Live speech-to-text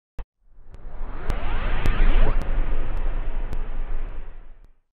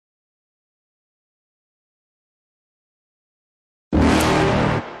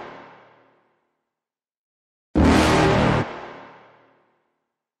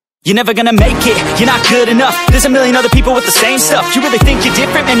You're never gonna make it, you're not good enough. There's a million other people with the same stuff. You really think you're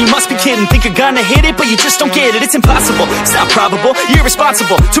different? Man, you must be kidding. Think you're gonna hit it, but you just don't get it. It's impossible, it's not probable, you're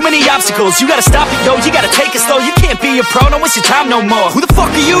irresponsible. Too many obstacles, you gotta stop it, yo. You gotta take it slow, you can't be a pro. Don't waste your time no more. Who the fuck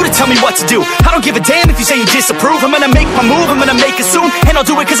are you to tell me what to do? I don't give a damn if you say you disapprove. I'm gonna make my move, I'm gonna make it soon. And I'll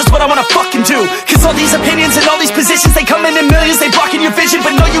do it cause it's what I wanna fucking do. Cause all these opinions and all these positions, they come in millions, they blocking your vision.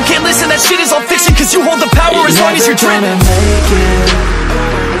 But no, you can't listen, that shit is all fiction. Cause you hold the power as long as you're driven.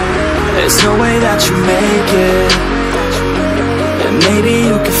 There's no way that you make it. And maybe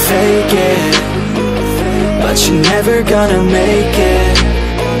you can fake it, but you're never gonna make it.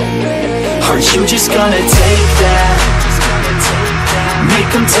 Are you just gonna take that? Make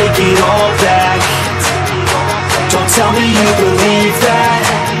them take it all back. Don't tell me you believe that.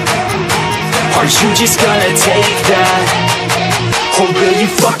 Are you just gonna take that? Or will you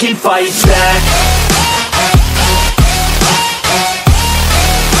fucking fight back?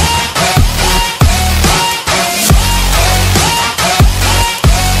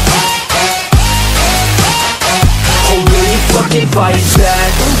 Fight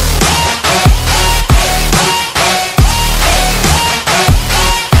back.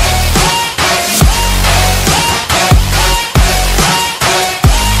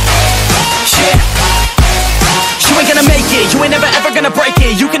 You ain't never ever gonna break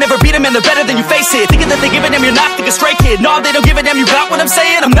it. You can never beat them and they're better than you face it. Thinking that they give a damn, you're not, think a straight kid. No, they don't give a damn, you got what I'm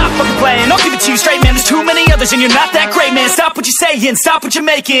saying? I'm not fucking playing, I'll give it to you straight, man. There's too many others and you're not that great, man. Stop what you're saying, stop what you're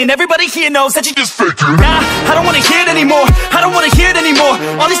making. Everybody here knows that you just faking. Nah, I don't wanna hear it anymore, I don't wanna hear it anymore.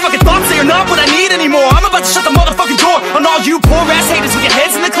 All these fucking thoughts, they are not what I need anymore. I'm about to shut the motherfucking door on all you poor ass haters with your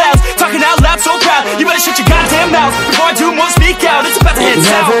heads in the clouds, talking out loud so proud. You better shut your goddamn mouth before I do more speak out. It's about to head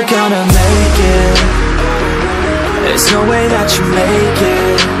south. You're never gonna make it. There's no way that you make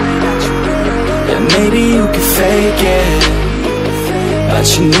it. And maybe you can fake it, but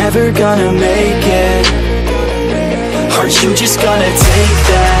you're never gonna make it. Are you just gonna take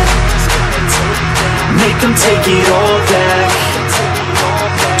that? Make them take it all back.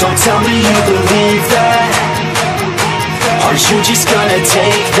 Don't tell me you believe that. Are you just gonna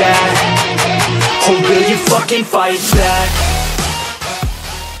take that? Or will you fucking fight back?